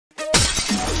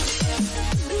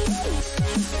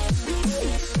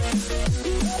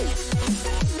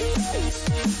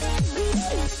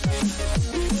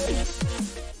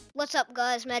What's up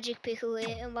guys, Magic Pickle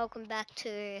here and welcome back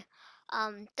to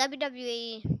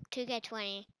WWE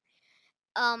 2K20.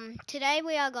 Today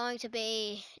we are going to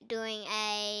be doing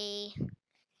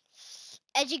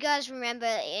as you guys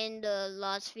remember in the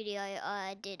last video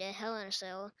I did a Hell in a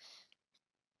Cell.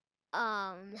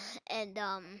 Go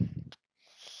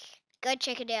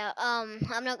check it out.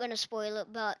 I'm not gonna spoil it,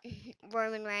 but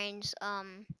Roman Reigns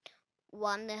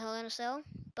won the Hell in a Cell.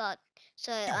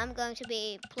 So I'm going to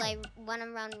play one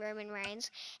and run Roman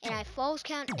Reigns, and I falls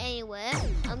count anywhere.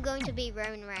 I'm going to be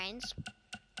Roman Reigns.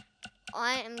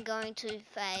 I am going to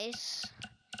face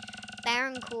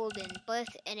Baron Corbin, both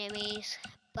enemies,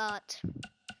 but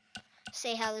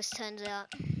see how this turns out.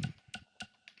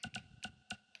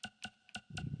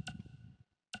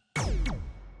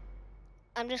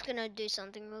 I'm just gonna do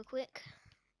something real quick.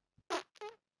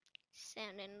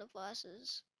 Sound in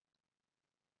devices.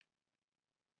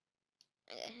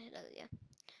 Okay, there we go.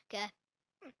 Okay.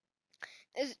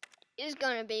 This is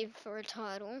gonna be for a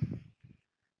title.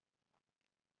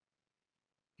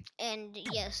 And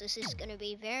yes, this is gonna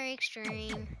be very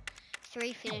extreme.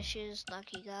 3 finishes,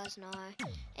 like you guys know.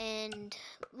 And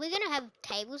we're gonna have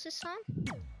tables this time.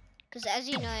 Because as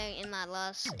you know, in my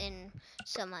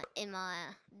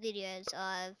videos,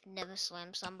 I've never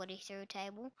slammed somebody through a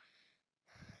table.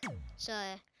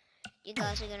 So you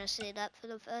guys are gonna see that for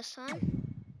the first time.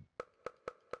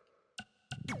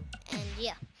 And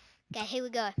yeah, okay, here we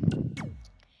go.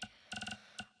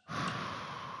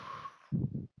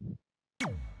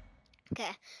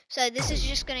 Okay, so this is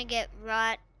just gonna get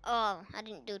right. Oh, I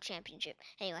didn't do a championship.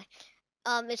 Anyway,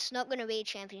 it's not gonna be a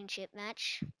championship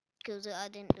match because I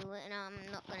didn't do it, and I'm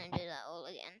not gonna do that all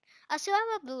again. I still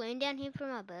have a balloon down here for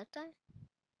my birthday.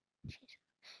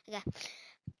 Okay.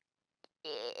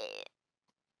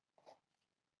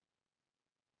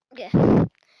 Okay.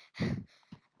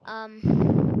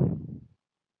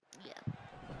 Yeah.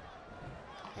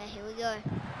 Okay, here we go.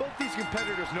 Both these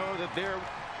competitors know that they're...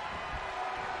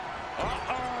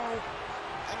 Uh-oh!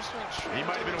 I just went straight. He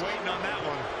might have been waiting on that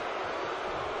one.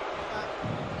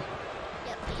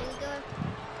 Yep, here we go.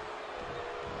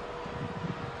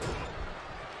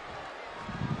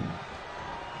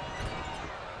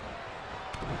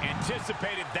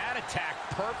 Anticipated that attack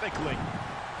perfectly.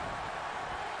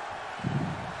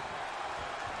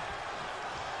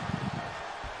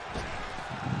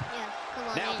 Yeah, come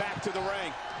on. Now back to the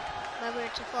ring. Remember,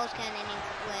 it's a false count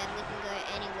anywhere. We can go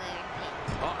anywhere and hit.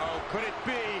 Uh-oh, could it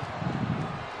be?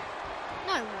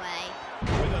 No way.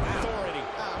 With authority.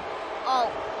 Oh.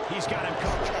 He's got him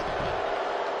covered.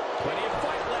 Plenty of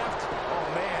fight left. Oh,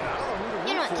 man, I don't know who to root for.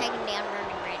 You're not taking down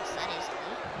Roman Reigns that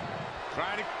easily.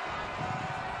 Trying to...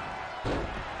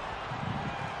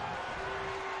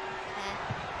 Okay.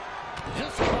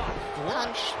 Just got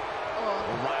Punch. The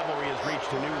rivalry has reached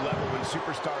a new level when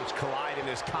superstars collide in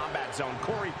this combat zone.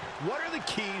 Corey, what are the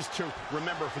keys to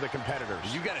remember for the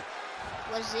competitors? You got it.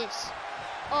 What's this?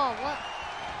 Oh, what?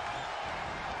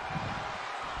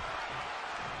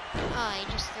 Oh, he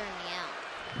just threw me out.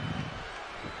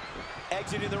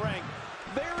 Exiting the ring.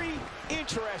 Very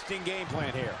interesting game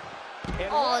plan here. And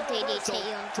oh, DDT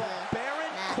onto the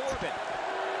Baron mat. Corbin.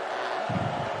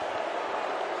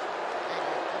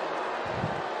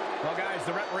 Well, guys,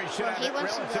 the referee should have it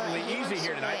relatively easy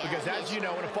here tonight because, as you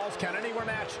know, in a false count anywhere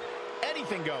match,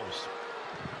 anything goes.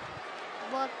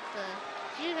 What the?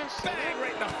 Did you just bang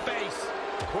right in the face.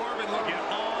 Corbin looking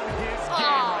on his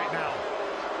game right now.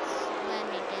 Slam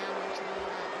me down into the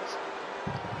mat.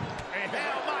 And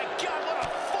oh my God, what a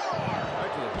forearm!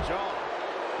 Right to the jaw.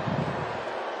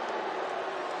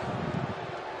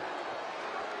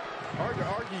 Hard to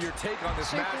argue your take on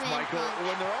this match, Michael.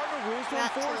 When there are no rules to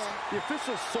enforce, the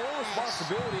official's sole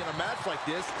responsibility in a match like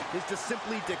this is to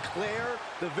simply declare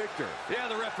the victor. Yeah,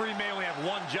 the referee may only have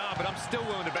one job, but I'm still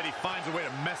willing to bet he finds a way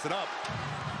to mess it up.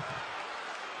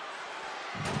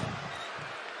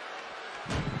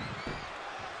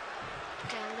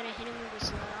 Okay, I'm gonna hit him with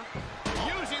this ladder.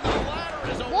 Using the ladder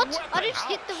as a what? weapon. I just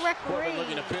hit the referee.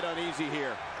 Looking a bit uneasy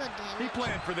here. God damn it. He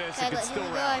planned for this. Okay, It could still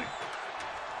rally.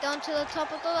 Down to the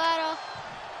top of the ladder.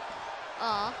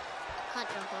 Oh, can't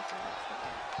jump off of it.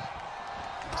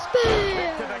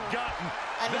 Spear! To the gut.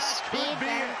 I just speared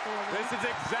Baron Corbin. This is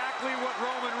exactly what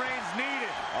Roman Reigns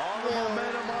needed. All the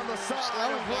momentum on the side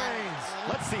of Reigns.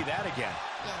 Let's see that again.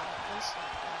 Yeah, let's see.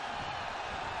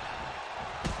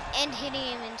 And hitting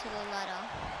him into the ladder.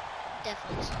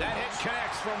 Definitely. That hit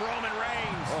connects from Roman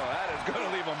Reigns. Oh, that is going to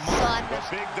leave a mark. The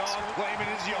big dog claiming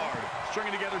his yard.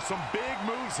 Stringing together some big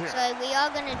moves here. So we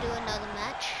are going to do another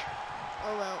match.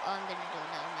 Oh, well, I'm going to do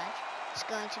another match. It's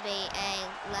going to be a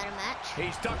ladder match.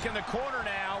 He's stuck in the corner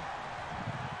now.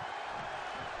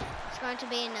 going to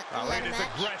be in a Look at this match.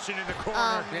 aggression in the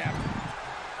corner. Yeah.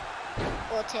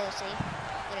 Or TLC,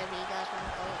 whatever you guys want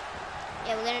to call it.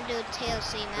 Yeah, we're going to do a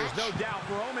TLC match. There's no doubt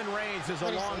Roman Reigns has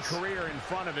a long career in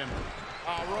front of him.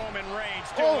 Roman Reigns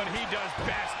doing what he does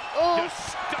best.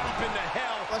 Just stomping the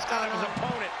hell out of his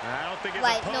opponent. I don't think his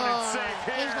opponent's safe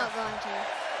here. He's not going to.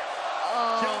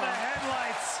 Kill the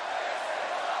headlights.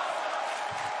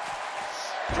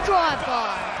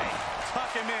 Drive-by.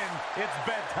 Tuck him in. It's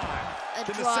bedtime.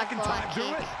 Did the second time do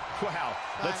it? Wow.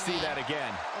 Let's see that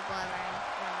again. By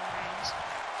Reigns.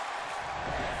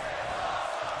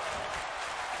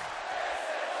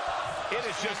 It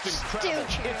is just incredible.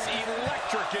 It's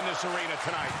electric in this arena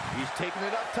tonight. He's taking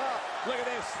it up top. Look at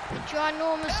this. A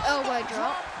ginormous elbow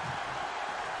drop.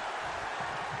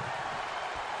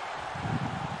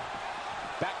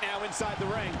 Back now inside the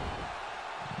ring.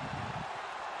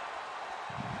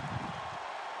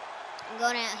 I'm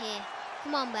going out here.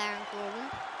 Come on, Baron Corbin.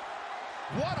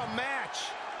 What a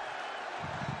match.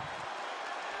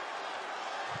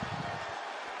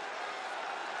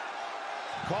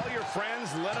 Call your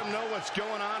friends, let them know what's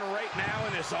going on right now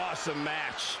in this awesome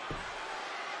match.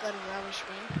 Good rubbish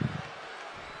bin.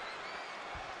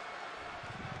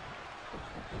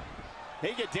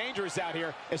 They get dangerous out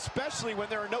here, especially when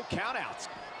there are no countouts.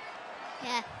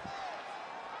 Yeah.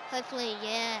 Hopefully,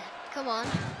 yeah. Come on.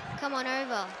 Come on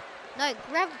over. No,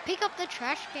 pick up the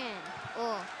trash can.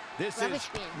 Or this rubbish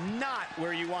is bin. not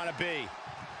where you want to be.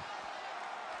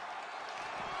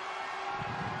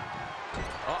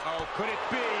 Uh-oh, could it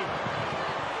be?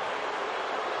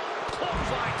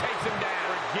 Clothesline takes him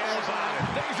down. Forget about it.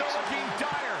 Things are looking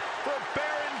dire for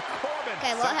Baron Corbin.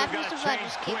 Okay, what happens if I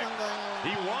just keep on going along?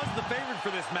 He was the favorite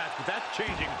for this match, but that's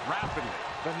changing rapidly.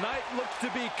 The night looks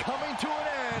to be coming to an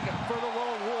end for the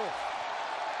Lone Wolf.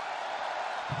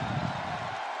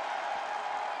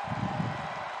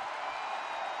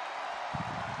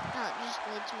 Oh, it just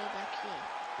leads me back here.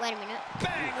 Wait a minute.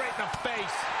 Bang right in the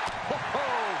face.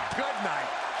 Oh, good night.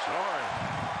 Sorry.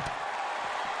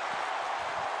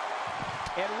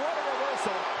 And what a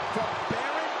reversal from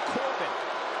Baron Corbin.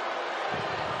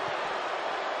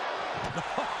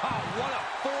 What a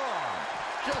forearm.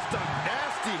 Just a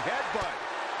nasty headbutt.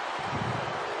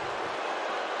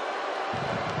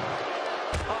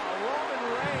 Roman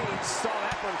Reigns saw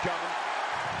that one coming.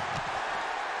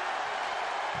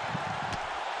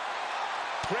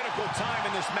 Critical time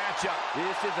in this matchup.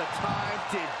 This is a time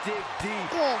to dig deep.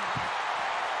 Boom.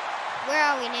 Where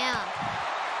are we now?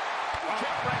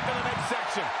 Kick right to the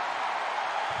midsection.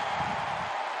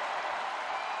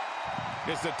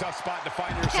 This is a tough spot to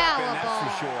find yourself in, that's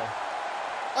for sure.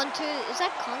 Onto, is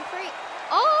that concrete?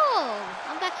 Oh,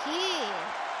 I'm back here.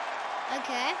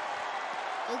 Okay.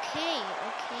 Okay.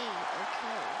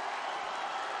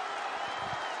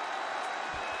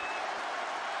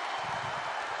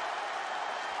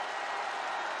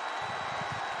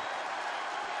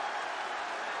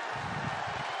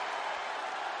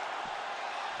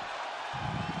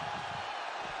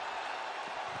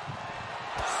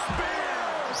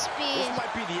 This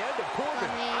might be the end of Corbin.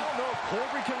 I don't know if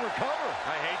Corbin can recover.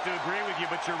 I hate to agree with you,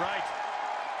 but you're right.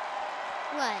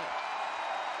 What?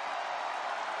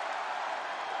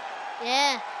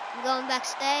 Yeah, I'm going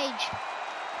backstage.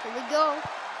 Here we go.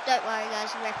 Don't worry,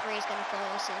 guys. The referee's going to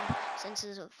follow us in since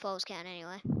it's a falls count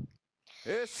anyway.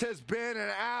 This has been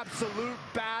an absolute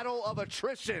battle of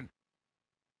attrition.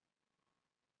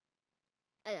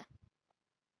 Oh, yeah.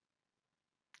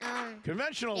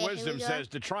 Conventional wisdom says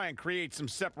to try and create some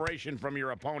separation from your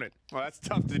opponent. Well, that's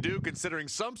tough to do considering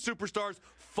some superstars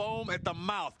foam at the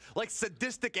mouth like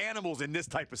sadistic animals in this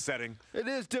type of setting. It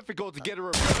is difficult to get a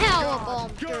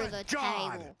powerbomb through the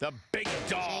table. The big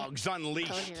dog's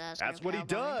unleashed. That's what he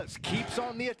does. Keeps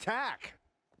on the attack.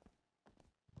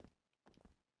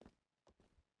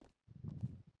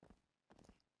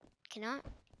 Can I?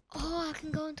 Oh, I can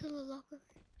go into the locker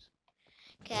rooms.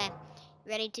 Okay.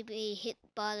 Ready to be hit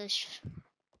by this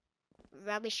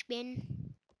rubbish bin,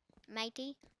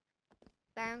 matey?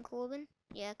 Baron Corbin?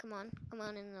 Yeah, come on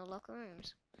in the locker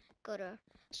rooms. Got a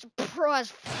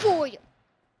surprise for you.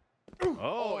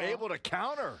 Oh, able to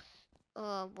counter.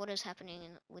 What is happening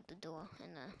with the door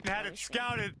in the? Had it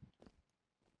scouted.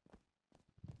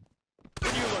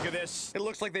 When you look at this, it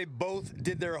looks like they both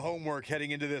did their homework heading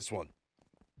into this one.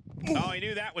 Oh, he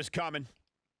knew that was coming.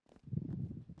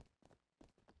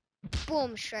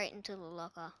 Boom, straight into the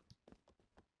locker.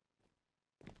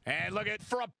 And look at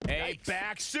for a back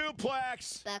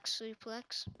suplex. Back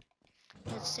suplex.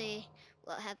 Let's see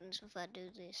what happens if I do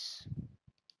this.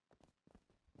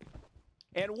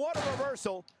 And what a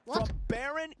reversal from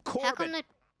Baron Corbin. How come the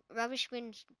rubbish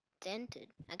bin's dented?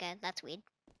 Okay, that's weird.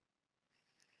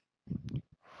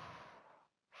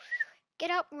 Get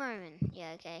up, Roman.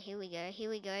 Yeah, okay, here we go, here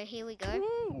we go, here we go.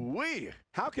 Ooh-wee.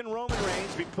 How can Roman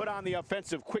Reigns be put on the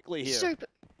offensive quickly here? Super.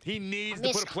 He needs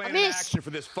to put a plan in action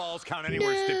for this Falls Count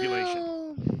Anywhere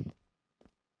stipulation.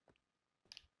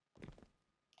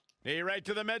 Knee right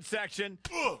to the midsection.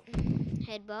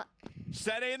 Headbutt.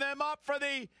 Setting them up for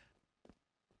the...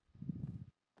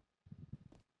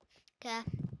 Okay.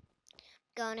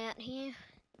 Going out here.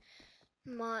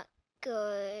 Might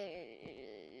go...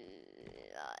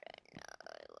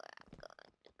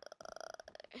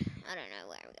 I don't know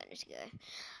where I'm going to go.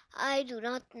 I do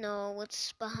not know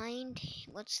what's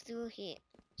what's through here.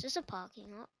 Is this a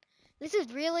parking lot? This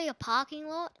is really a parking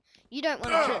lot? You don't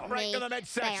want to put me,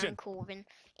 Baron Corbin,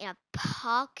 in a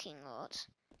parking lot.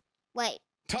 Wait.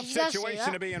 Tough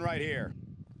situation to be in right here.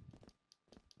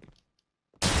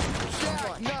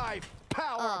 Jackknife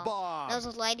power bomb. There was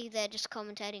a lady there just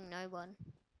commentating no one.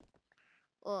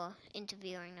 Or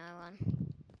interviewing no one.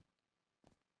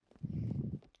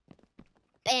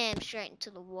 Bam, straight into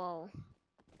the wall.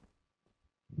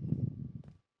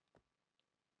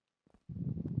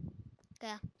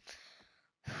 Okay.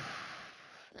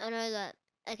 I know that.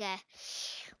 Okay.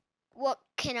 What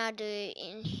can I do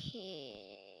in here?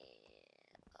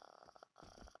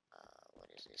 What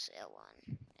is this?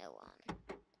 L1.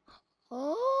 L1.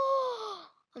 Oh!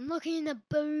 I'm looking in the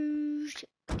boost.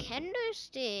 Kendo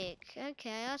stick.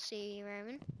 Okay, I see you,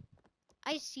 Roman.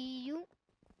 I see you.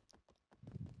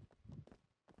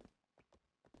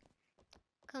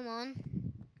 Come on.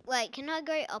 Wait, can I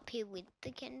go up here with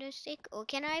the kendo stick? Or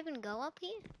can I even go up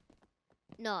here?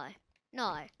 No.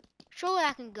 No. Surely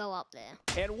I can go up there.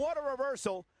 And what a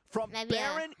reversal from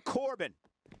Baron Corbin.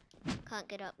 Can't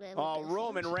get up there. Oh,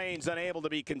 Roman Reigns unable to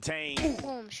be contained.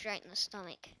 Boom, straight in the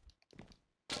stomach.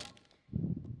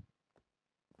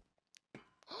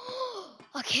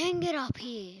 I can get up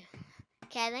here.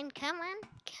 Okay, then come on.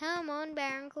 Come on,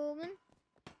 Baron Corbin.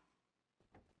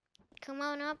 Come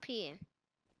on up here.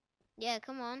 Yeah,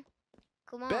 come on.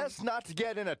 Come on. Best not to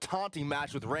get in a taunting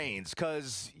match with Reigns,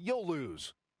 because you'll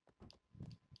lose.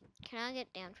 Can I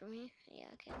get down from here? Yeah,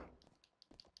 okay.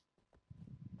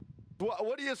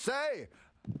 What do you say?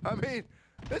 I mean,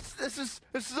 this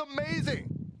is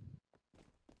amazing.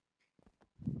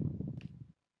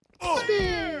 Oh,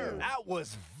 that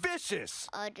was vicious.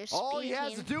 All he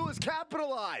has to do is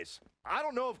capitalize. I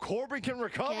don't know if Corbin can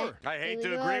recover. Okay. I hate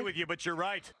to agree with you, but you're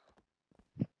right.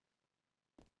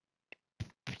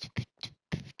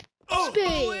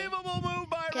 Unbelievable move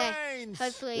by Reigns.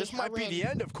 Hopefully this might be the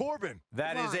end of Corbin.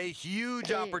 That is a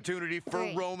huge opportunity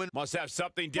for Roman. Must have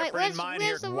something different in mind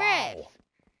here. Where's the ref?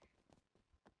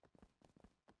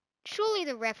 Surely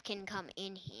the ref can come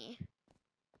in here.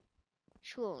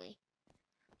 Surely.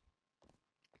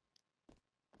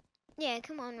 Yeah,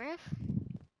 come on, ref.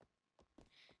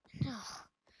 No.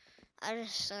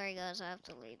 Sorry guys, I have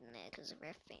to leave him there because the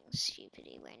ref being stupid.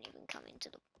 He won't even come into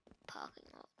the parking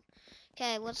lot.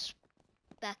 Okay, what's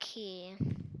back here?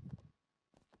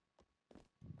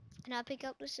 Can I pick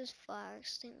up this as fire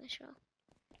extinguisher?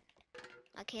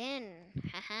 I can.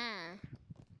 Haha.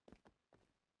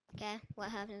 Okay, what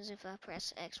happens if I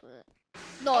press X with it?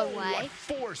 No way. What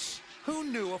force! Who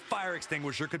knew a fire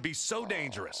extinguisher could be so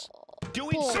dangerous?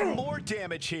 Doing some more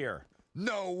damage here.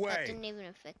 No way. That didn't even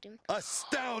affect him.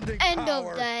 Astounding End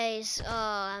power. of days. Oh,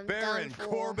 I'm Baron done for.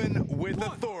 Corbin with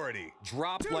authority.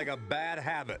 Dropped like a bad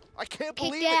habit. I can't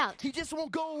believe it. He just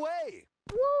won't go away.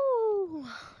 Woo!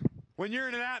 When you're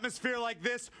in an atmosphere like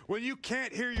this, when you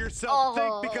can't hear yourself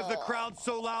think because the crowd's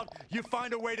so loud, you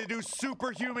find a way to do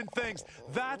superhuman things.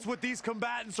 That's what these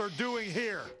combatants are doing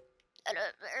here. I don't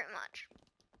very much.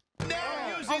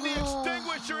 Now using the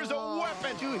extinguisher as a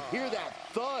weapon. Do you hear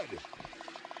that thud?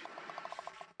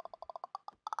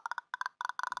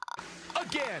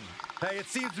 Again. Hey, it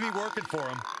seems to be working for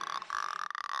him.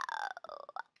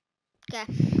 Okay.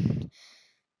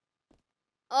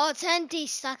 Oh, it's empty,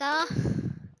 sucker.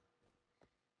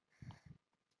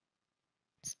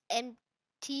 It's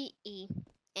M-T-E.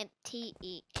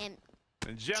 M-T-E. And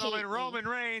gentlemen, Roman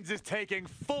Reigns is taking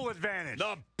full advantage.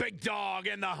 The big dog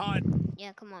in the hunt.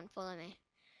 Yeah, come on, follow me.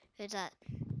 Who's that?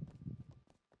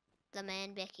 The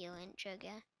man, Becky Lynch,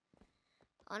 okay.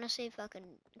 Honestly, if I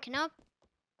can I?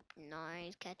 No,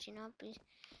 he's catching up.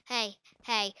 Hey.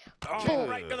 Oh,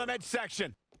 right to the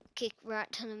midsection. Kick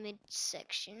right to the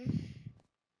midsection.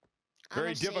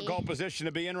 Very difficult position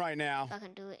to be in right now. If I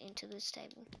can do it into this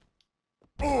table.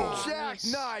 Oh,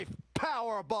 jackknife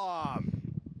power bomb.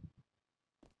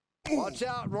 Watch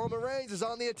out, Roman Reigns is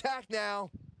on the attack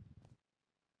now.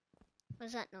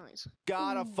 What's that noise?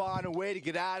 Gotta find a way to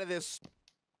get out of this.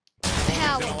 Power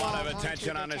Powerbomb a lot of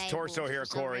attention on his torso here,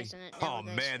 Corey. Oh,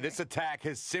 man, this attack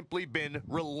has simply been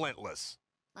relentless.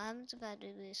 I'm about to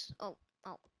do this. Oh,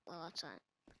 well, that's not.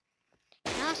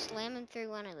 Can I slam him through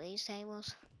one of these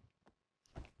tables?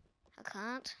 I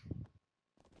can't.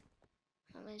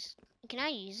 At least, can I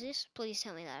use this? Please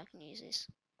tell me that I can use this.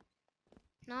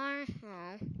 No?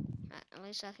 Oh. At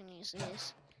least I can use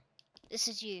this. This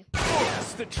is you.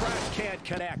 Yes, the trash can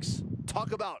connects.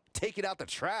 Talk about taking out the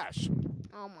trash.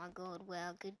 Oh my god,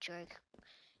 wow, good joke.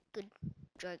 Good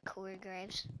joke, Corey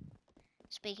Graves.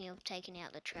 Speaking of taking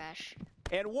out the trash.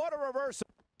 And what a reversal.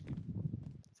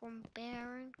 From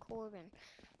Baron Corbin.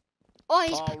 Oh,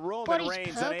 he's Roman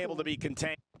Reigns unable to be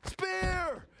contained.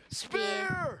 Spear!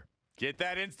 Spear! Get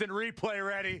that instant replay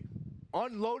ready.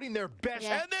 Unloading their best.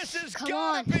 Yeah. And this is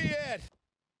gotta be it.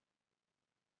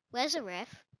 Where's the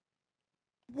ref?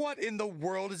 What in the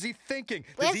world is he thinking?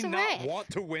 Where's Does he not want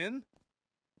to win?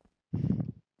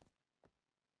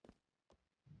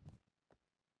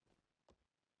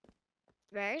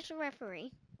 Where's the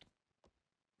referee?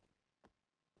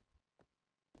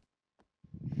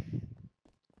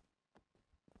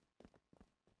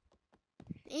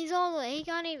 He's all the way. He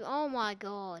can't even. Oh my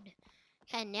god.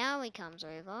 Okay, now he comes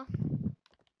over.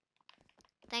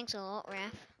 Thanks a lot,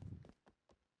 ref.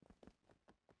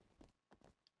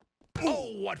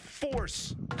 Oh, what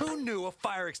force! Who knew a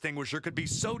fire extinguisher could be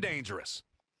so dangerous?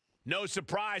 No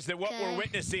surprise that what we're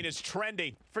witnessing is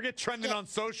trending. Forget trending on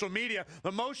social media.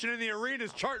 The motion in the arena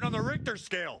is charting on the Richter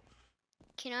scale.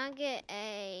 Can I get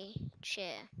a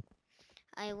chair?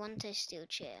 I want a steel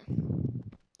chair.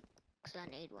 Because I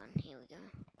need one. Here we go.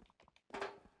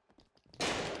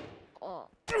 Oh.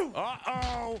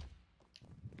 Uh-oh.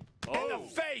 In the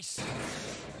face.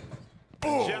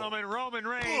 Gentlemen, Roman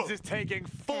Reigns is taking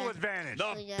full advantage.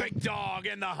 The big dog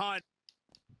in the hunt.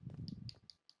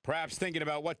 Perhaps thinking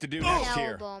about what to do next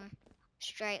here. Powerbomb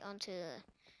straight onto the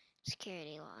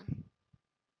security line.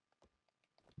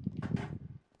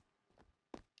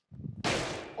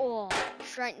 Oh,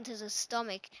 straight into the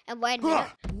stomach. And wait a minute.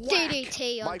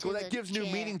 DDT onto Michael, that gives new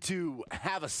meaning to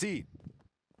have a seat.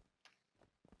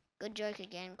 Good joke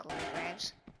again, Corey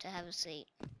Graves. To have a seat.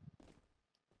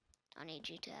 I need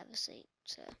you to have a seat,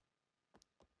 sir.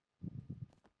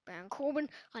 Baron Corbin,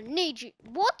 I need you.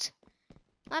 What?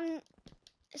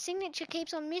 Signature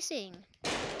keeps on missing.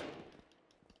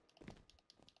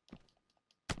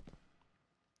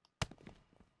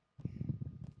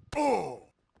 Oh!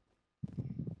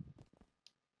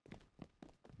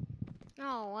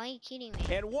 Oh, why are you kidding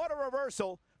me? And what a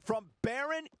reversal from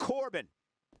Baron Corbin.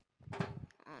 Oh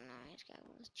no, he's going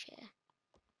with his chair.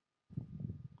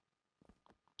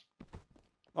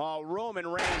 Oh, Roman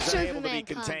Reigns unable to be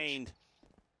contained.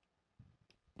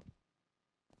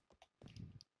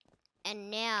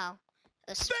 And now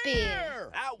a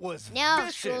spear. That was now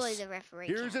vicious. Surely the referee.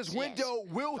 Here's his window.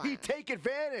 Yes. Will he take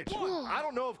advantage? I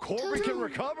don't know if Corbin can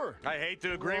recover. I hate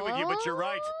to agree with you, but you're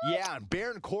right. Yeah, and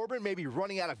Baron Corbin may be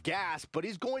running out of gas, but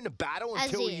he's going to battle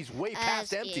until he's way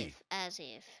past empty. As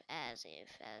if.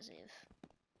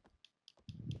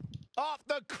 Off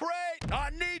the crate,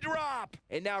 a knee drop.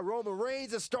 And now Roman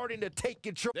Reigns is starting to take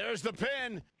control. There's the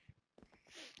pin.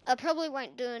 I probably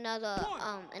won't do another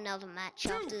match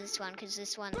after this one because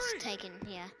this one's taken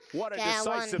here. What a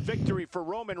decisive victory for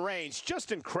Roman Reigns.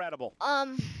 Just incredible.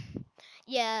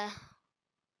 Yeah.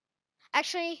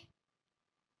 Actually,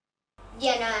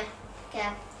 yeah, no. Okay.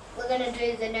 We're gonna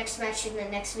do the next match in the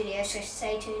next video, so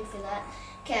stay tuned for that.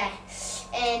 Okay.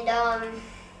 And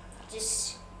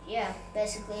just yeah,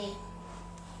 basically.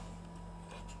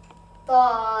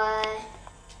 Bye.